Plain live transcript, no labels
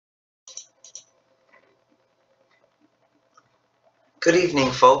Good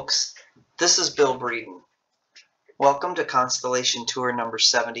evening, folks. This is Bill Breeden. Welcome to Constellation Tour number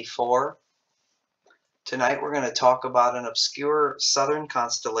 74. Tonight we're going to talk about an obscure southern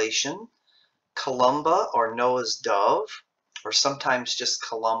constellation, Columba, or Noah's Dove, or sometimes just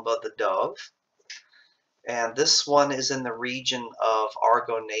Columba the Dove. And this one is in the region of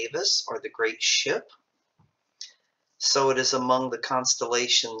Argo Navis, or the Great Ship. So it is among the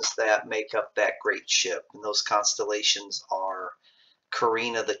constellations that make up that Great Ship. And those constellations are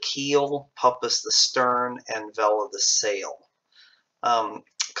Carina the keel, Puppis the stern, and Vela the sail.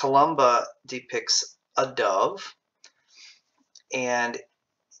 Columba depicts a dove, and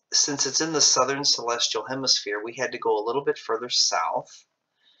since it's in the southern celestial hemisphere, we had to go a little bit further south.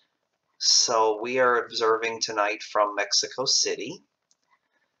 So we are observing tonight from Mexico City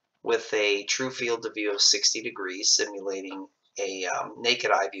with a true field of view of 60 degrees, simulating a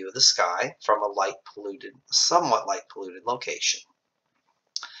naked eye view of the sky from a somewhat light polluted location.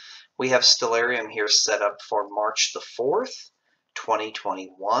 We have Stellarium here set up for March the 4th,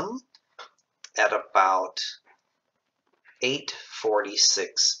 2021 at about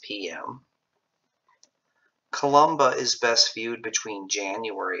 8:46 p.m. Columba is best viewed between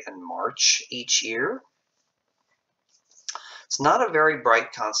January and March each year. It's not a very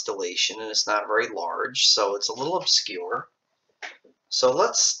bright constellation and it's not very large, so it's a little obscure. So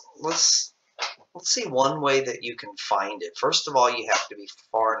let's see one way that you can find it. First of all, you have to be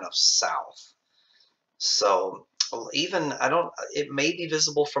far enough south. So it may be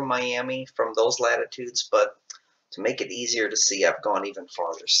visible from Miami, from those latitudes, but to make it easier to see, I've gone even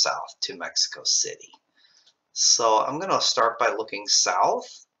farther south to Mexico City. So I'm going to start by looking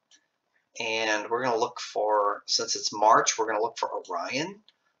south, and we're going to look for, since it's March, we're going to look for Orion.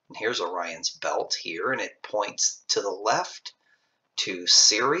 And here's Orion's belt here, and it points to the left to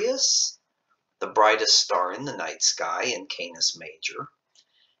Sirius, the brightest star in the night sky in Canis Major.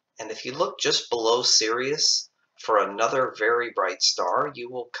 And if you look just below Sirius for another very bright star, you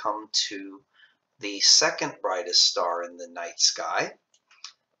will come to the second brightest star in the night sky,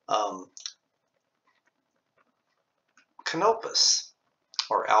 Canopus,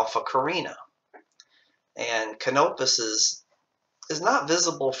 or Alpha Carina. And Canopus is not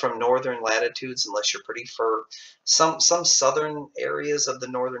visible from northern latitudes unless you're pretty far. Some southern areas of the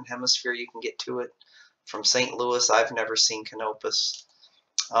northern hemisphere you can get to it. From St. Louis, I've never seen Canopus.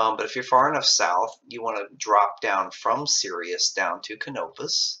 But if you're far enough south, you want to drop down from Sirius down to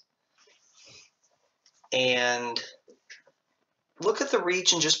Canopus. And look at the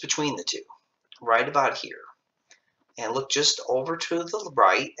region just between the two, right about here. And look just over to the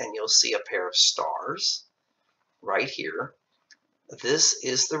right, and you'll see a pair of stars right here. This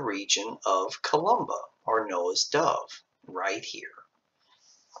is the region of Columba, or Noah's Dove, right here.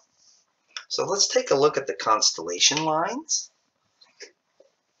 So let's take a look at the constellation lines.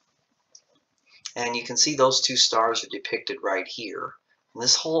 And you can see those two stars are depicted right here. And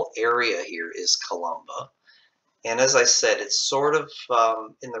this whole area here is Columba. And as I said, it's sort of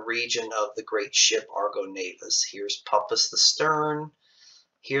in the region of the Great Ship Argo Navis. Here's Puppis the stern.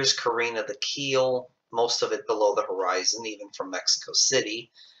 Here's Carina the keel, most of it below the horizon, even from Mexico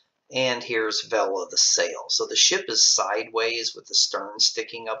City. And here's Vela the sail. So the ship is sideways with the stern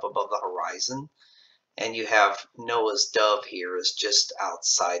sticking up above the horizon. And you have Noah's Dove here is just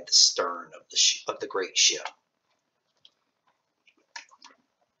outside the stern of the Great Ship.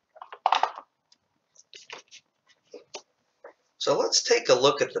 So let's take a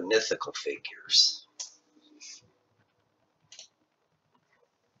look at the mythical figures.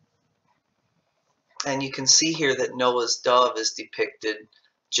 And you can see here that Noah's Dove is depicted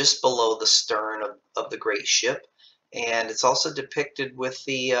just below the stern of the Great Ship. And it's also depicted with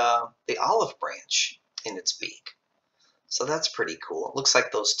the olive branch in its beak. So that's pretty cool. It looks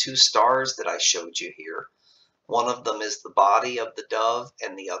like those two stars that I showed you here. One of them is the body of the dove,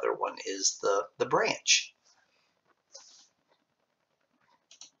 and the other one is the branch.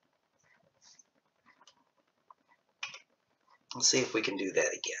 Let's see if we can do that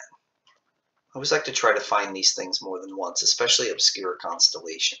again. I always like to try to find these things more than once, especially obscure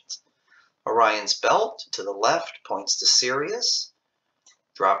constellations. Orion's belt to the left points to Sirius.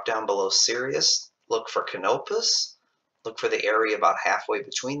 Drop down below Sirius, look for Canopus. Look for the area about halfway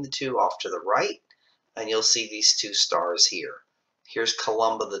between the two off to the right, and you'll see these two stars here. Here's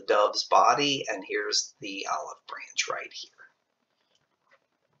Columba the dove's body, and here's the olive branch right here.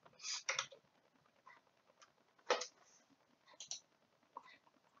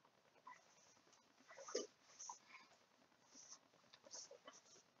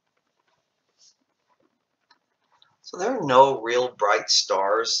 So there are no real bright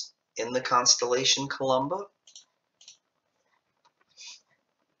stars in the constellation Columba.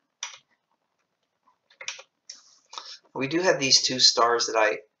 We do have these two stars that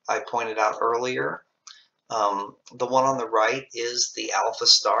I pointed out earlier. The one on the right is the alpha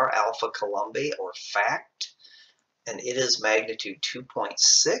star, Alpha Columbae, or FACT, and it is magnitude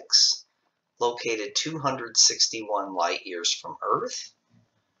 2.6, located 261 light years from Earth.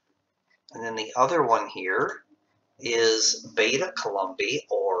 And then the other one here is Beta Columbae,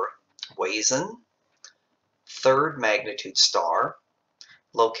 or Wazen, third magnitude star,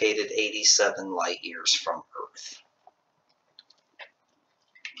 located 87 light years from Earth.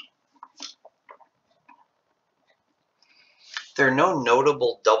 There are no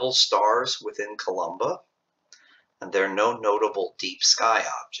notable double stars within Columba, and there are no notable deep sky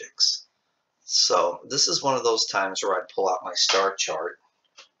objects. So this is one of those times where I'd pull out my star chart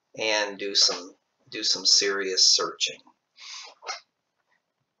and do some serious searching.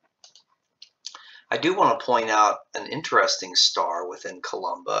 I do want to point out an interesting star within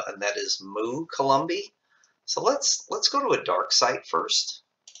Columba, and that is Mu Columbae. So let's go to a dark site first.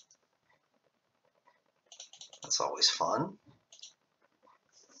 That's always fun.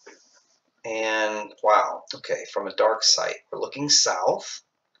 And wow, okay, from a dark site, we're looking south,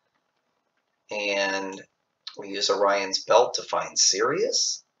 and we use Orion's belt to find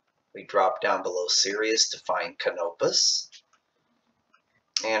Sirius. We drop down below Sirius to find Canopus.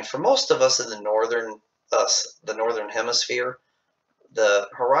 And for most of us in the northern hemisphere, the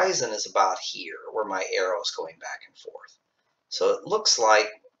horizon is about here, where my arrow's going back and forth. So it looks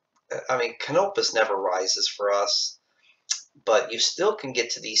like, I mean, Canopus never rises for us, but you still can get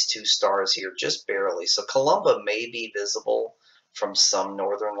to these two stars here just barely. So Columba may be visible from some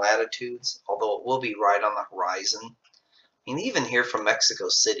northern latitudes, although it will be right on the horizon. I mean, even here from Mexico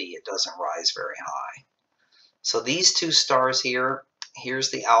City, it doesn't rise very high. So these two stars here, here's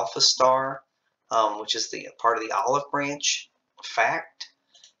the Alpha star, which is the part of the olive branch, FACT,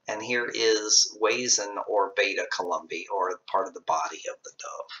 and here is Wazen, or Beta Columbae, or part of the body of the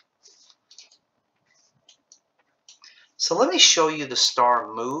dove. So let me show you the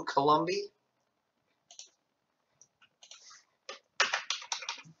star Mu Columbae.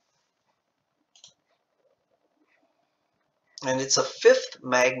 And it's a fifth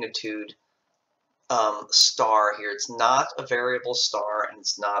magnitude star here. It's not a variable star, and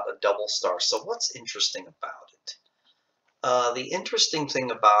it's not a double star. So what's interesting about it? The interesting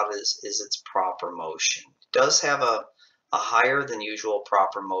thing about it is its proper motion. It does have a higher than usual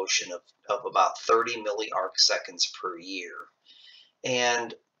proper motion of about 30 milliarc seconds per year.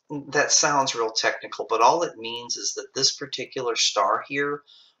 And that sounds real technical, but all it means is that this particular star here,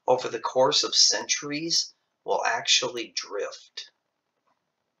 over the course of centuries, will actually drift.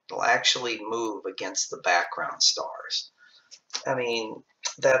 It'll actually move against the background stars. I mean,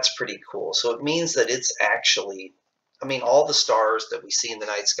 that's pretty cool. So it means that it's actually, I mean, all the stars that we see in the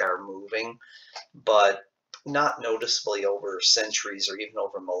night sky are moving, but not noticeably over centuries or even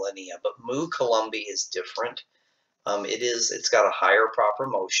over millennia. But Mu Columbae is different. It's got a higher proper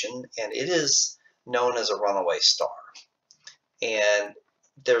motion, and it is known as a runaway star. And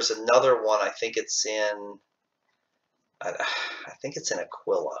there's another one, I think it's in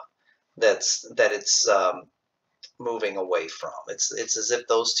Aquila, that it's moving away from. It's as if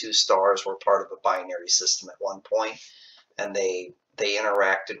those two stars were part of a binary system at one point, and they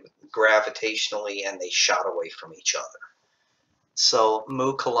interacted gravitationally, and they shot away from each other. So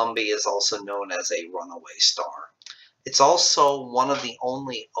Mu Columbae is also known as a runaway star. It's also one of the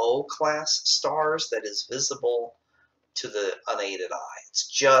only O-class stars that is visible to the unaided eye. It's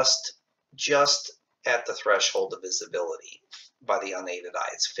just at the threshold of visibility by the unaided eye.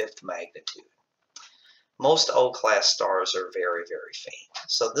 It's fifth magnitude. Most O-class stars are very, very faint.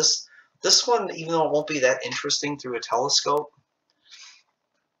 So this one, even though it won't be that interesting through a telescope,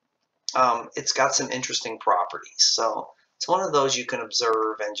 it's got some interesting properties. So it's one of those you can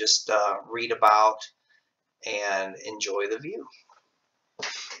observe and just read about and enjoy the view.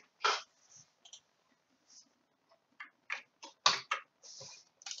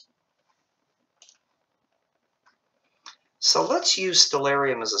 So let's use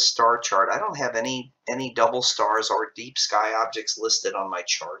Stellarium as a star chart. I don't have any double stars or deep sky objects listed on my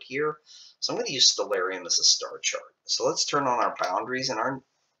chart here, so I'm going to use Stellarium as a star chart. So let's turn on our boundaries and our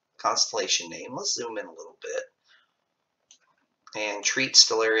constellation name. Let's zoom in a little bit and treat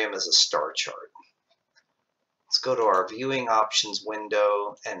Stellarium as a star chart. Let's go to our viewing options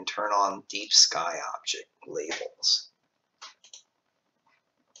window and turn on deep sky object labels.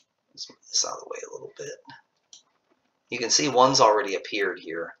 Let's move this out of the way a little bit. You can see one's already appeared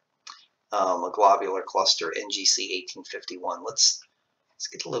here, a globular cluster, NGC 1851. Let's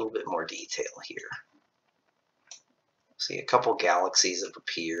get a little bit more detail here. See, a couple galaxies have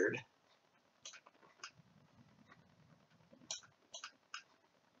appeared.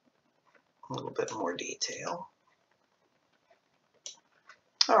 A little bit more detail.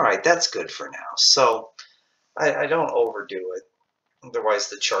 All right, that's good for now. So I don't overdo it, otherwise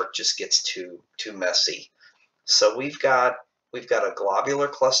the chart just gets too messy. So we've got a globular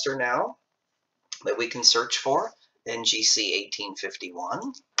cluster now that we can search for, NGC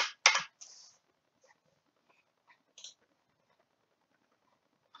 1851.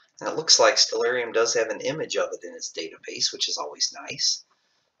 And it looks like Stellarium does have an image of it in its database, which is always nice.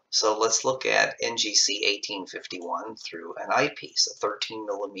 So let's look at NGC 1851 through an eyepiece, a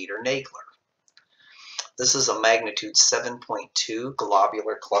 13mm Nagler. This is a magnitude 7.2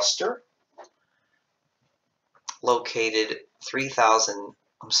 globular cluster located 39,000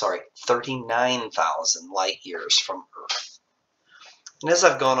 light years from Earth. And as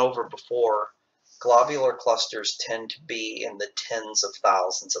I've gone over before, globular clusters tend to be in the tens of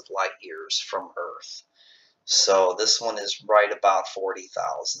thousands of light years from Earth. So this one is right about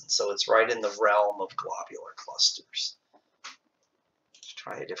 40,000. So it's right in the realm of globular clusters. Let's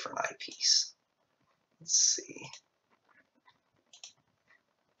try a different eyepiece. Let's see.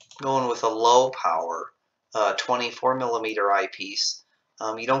 Going with a low power 24mm eyepiece.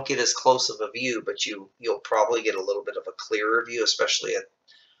 You don't get as close of a view, but you'll probably get a little bit of a clearer view, especially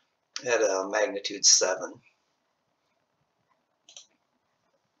at a magnitude 7.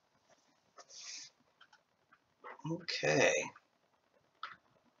 Okay.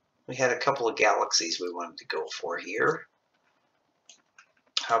 We had a couple of galaxies we wanted to go for here.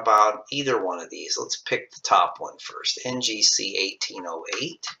 How about either one of these? Let's pick the top one first. NGC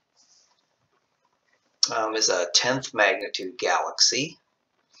 1808 is a 10th magnitude galaxy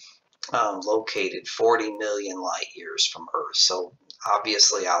located 40 million light years from Earth, so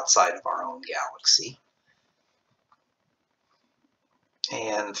obviously outside of our own galaxy.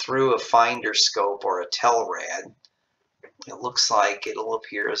 And through a finder scope or a telrad, it looks like it'll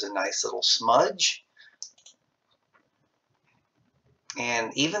appear as a nice little smudge.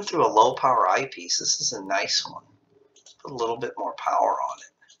 And even through a low power eyepiece, this is a nice one. Put a little bit more power on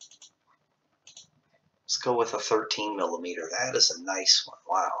it. Let's go with a 13mm. That is a nice one.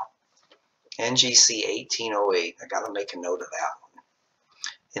 Wow. NGC 1808. I got to make a note of that one.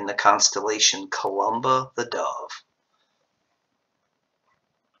 In the constellation Columba, the Dove.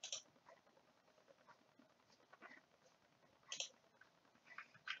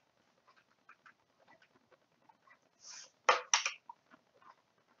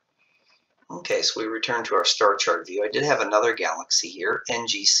 Okay, so we return to our star chart view. I did have another galaxy here,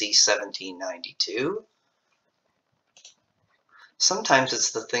 NGC 1792. Sometimes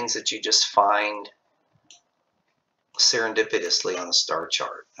it's the things that you just find serendipitously on a star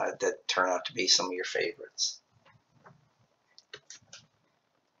chart that turn out to be some of your favorites.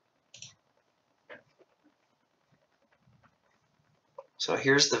 So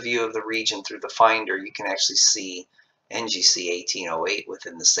here's the view of the region through the finder. You can actually see NGC 1808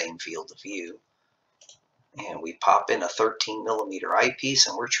 within the same field of view. And we pop in a 13mm eyepiece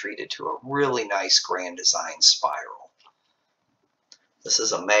and we're treated to a really nice grand design spiral. This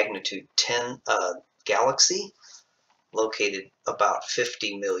is a magnitude 10 galaxy located about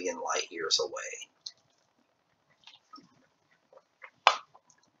 50 million light years away.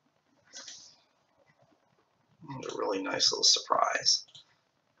 And a really nice little surprise.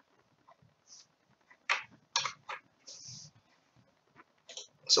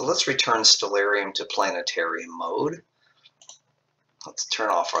 So let's return Stellarium to planetarium mode. Let's turn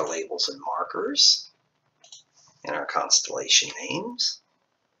off our labels and markers and our constellation names.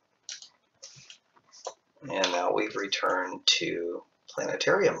 And now we've returned to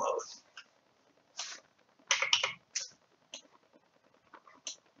planetarium mode.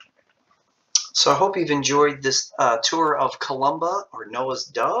 So I hope you've enjoyed this tour of Columba, or Noah's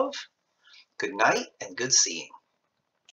Dove. Good night and good seeing.